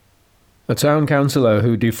A town councillor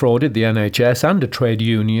who defrauded the NHS and a trade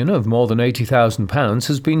union of more than £80,000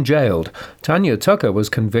 has been jailed. Tanya Tucker was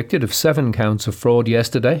convicted of 7 counts of fraud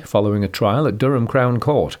yesterday following a trial at Durham Crown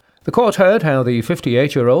Court. The court heard how the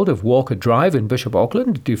 58-year-old of Walker Drive in Bishop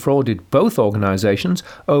Auckland defrauded both organisations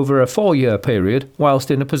over a 4-year period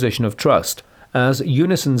whilst in a position of trust. As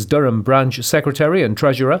Unison's Durham branch secretary and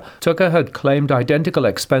treasurer, Tucker had claimed identical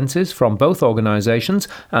expenses from both organisations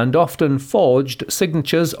and often forged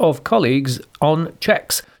signatures of colleagues on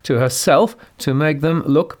cheques to herself to make them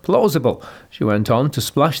look plausible. She went on to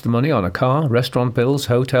splash the money on a car, restaurant bills,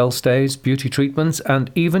 hotel stays, beauty treatments, and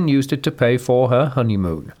even used it to pay for her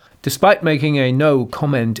honeymoon. Despite making a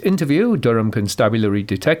no-comment interview, Durham constabulary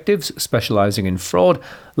detectives specialising in fraud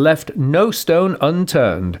left no stone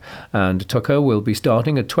unturned, and Tucker will be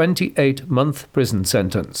starting a 28-month prison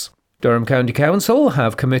sentence. Durham County Council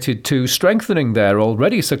have committed to strengthening their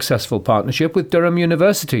already successful partnership with Durham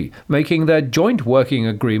University, making their joint working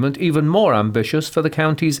agreement even more ambitious for the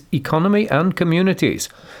county's economy and communities.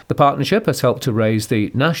 The partnership has helped to raise the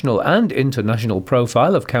national and international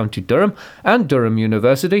profile of County Durham and Durham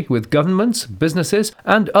University with governments, businesses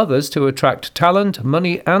and others to attract talent,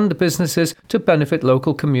 money and businesses to benefit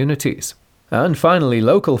local communities. And finally,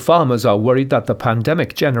 local farmers are worried that the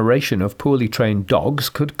pandemic generation of poorly trained dogs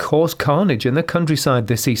could cause carnage in the countryside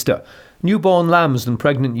this Easter. Newborn lambs and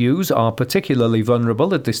pregnant ewes are particularly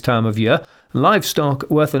vulnerable at this time of year. Livestock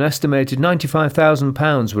worth an estimated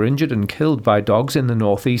 £95,000 were injured and killed by dogs in the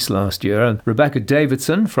northeast last year, and Rebecca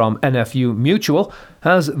Davidson from NFU Mutual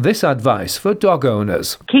has this advice for dog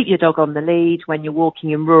owners. Keep your dog on the lead when you're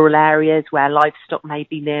walking in rural areas where livestock may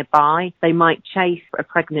be nearby. They might chase a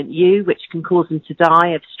pregnant ewe, which can cause them to die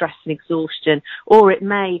of stress and exhaustion, or it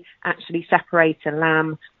may actually separate a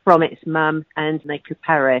lamb from its mum and they could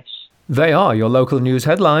perish. They are your local news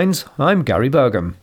headlines. I'm Gary Burgum.